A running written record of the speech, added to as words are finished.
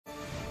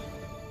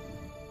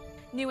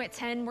New at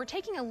 10, we're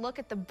taking a look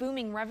at the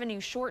booming revenue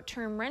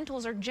short-term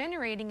rentals are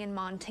generating in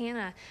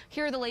Montana.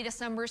 Here are the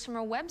latest numbers from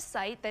a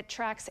website that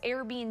tracks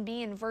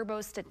Airbnb and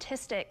Vrbo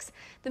statistics.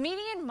 The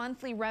median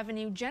monthly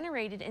revenue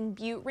generated in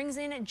Butte rings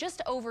in at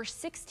just over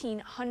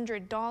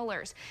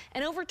 $1,600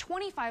 and over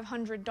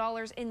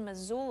 $2,500 in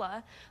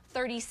Missoula,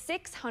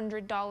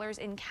 $3,600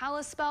 in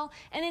Kalispell,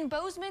 and in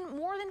Bozeman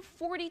more than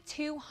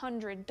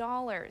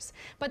 $4,200.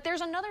 But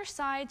there's another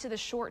side to the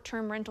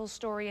short-term rental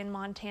story in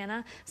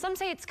Montana. Some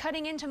say it's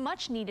cutting into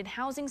much needed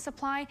housing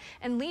supply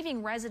and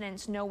leaving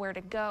residents nowhere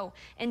to go.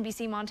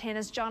 NBC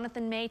Montana's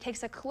Jonathan May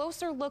takes a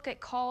closer look at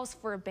calls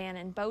for a ban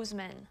in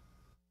Bozeman.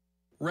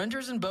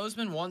 Renters in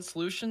Bozeman want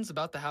solutions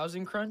about the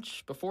housing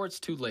crunch before it's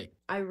too late.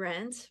 I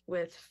rent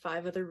with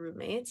 5 other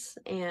roommates,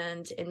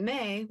 and in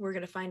May, we're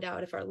going to find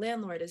out if our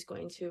landlord is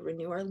going to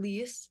renew our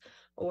lease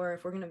or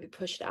if we're going to be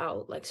pushed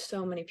out like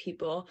so many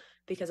people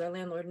because our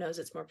landlord knows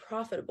it's more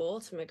profitable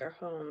to make our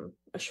home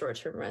a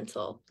short-term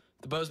rental.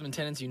 The Bozeman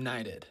Tenants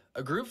United,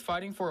 a group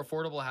fighting for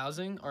affordable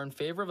housing, are in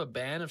favor of a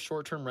ban of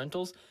short-term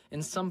rentals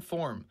in some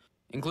form,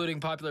 including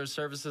popular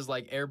services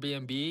like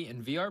Airbnb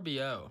and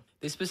VRBO.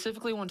 They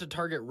specifically want to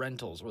target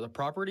rentals where the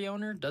property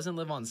owner doesn't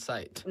live on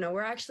site. No,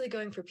 we're actually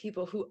going for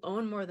people who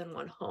own more than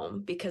one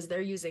home because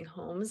they're using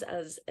homes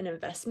as an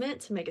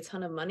investment to make a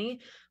ton of money,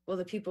 while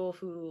the people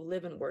who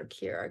live and work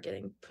here are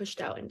getting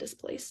pushed out and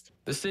displaced.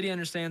 The city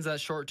understands that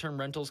short-term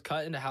rentals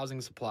cut into housing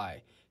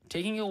supply,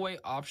 taking away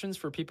options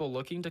for people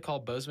looking to call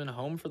Bozeman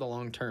home for the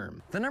long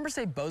term. The numbers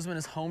say Bozeman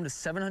is home to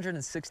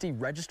 760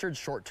 registered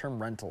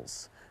short-term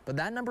rentals, but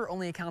that number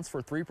only accounts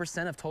for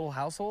 3% of total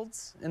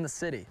households in the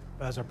city.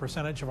 As a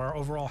percentage of our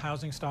overall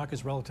housing stock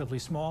is relatively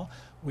small,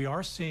 we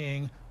are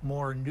seeing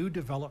more new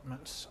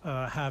developments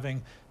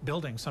having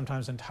buildings,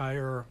 sometimes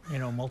entire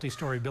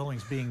multi-story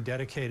buildings being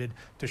dedicated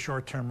to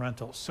short-term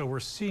rentals. So we're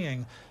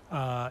seeing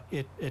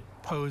it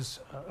pose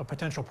a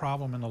potential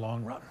problem in the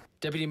long run.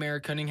 Deputy Mayor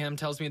Cunningham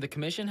tells me the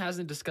commission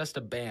hasn't discussed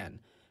a ban,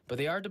 but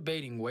they are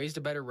debating ways to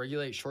better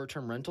regulate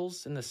short-term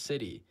rentals in the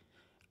city.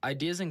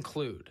 Ideas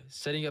include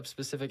setting up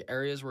specific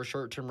areas where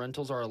short-term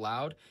rentals are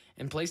allowed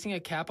and placing a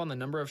cap on the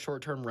number of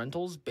short-term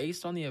rentals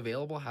based on the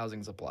available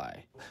housing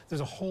supply.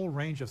 There's a whole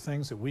range of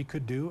things that we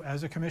could do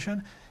as a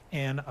commission,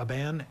 and a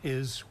ban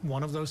is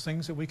one of those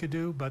things that we could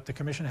do, but the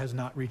commission has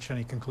not reached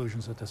any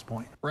conclusions at this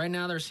point. Right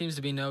now, there seems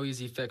to be no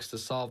easy fix to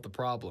solve the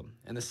problem,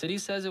 and the city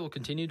says it will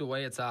continue to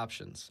weigh its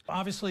options.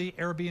 Obviously,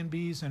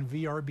 Airbnbs and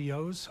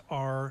VRBOs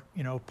are,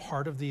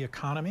 part of the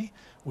economy.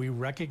 We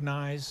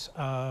recognize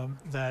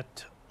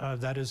that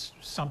that is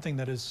something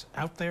that is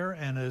out there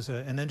and is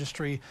an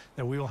industry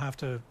that we will have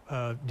to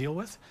deal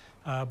with.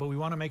 But we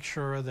want to make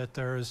sure that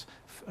there's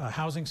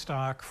housing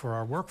stock for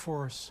our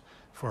workforce,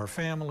 for our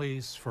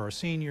families, for our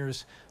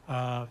seniors,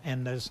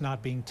 and that it's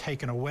not being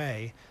taken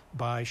away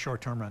by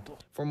short-term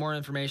rentals. For more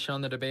information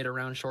on the debate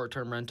around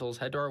short-term rentals,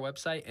 head to our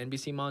website,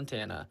 NBC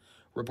Montana.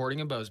 Reporting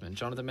in Bozeman,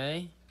 Jonathan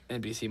May,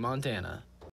 NBC Montana.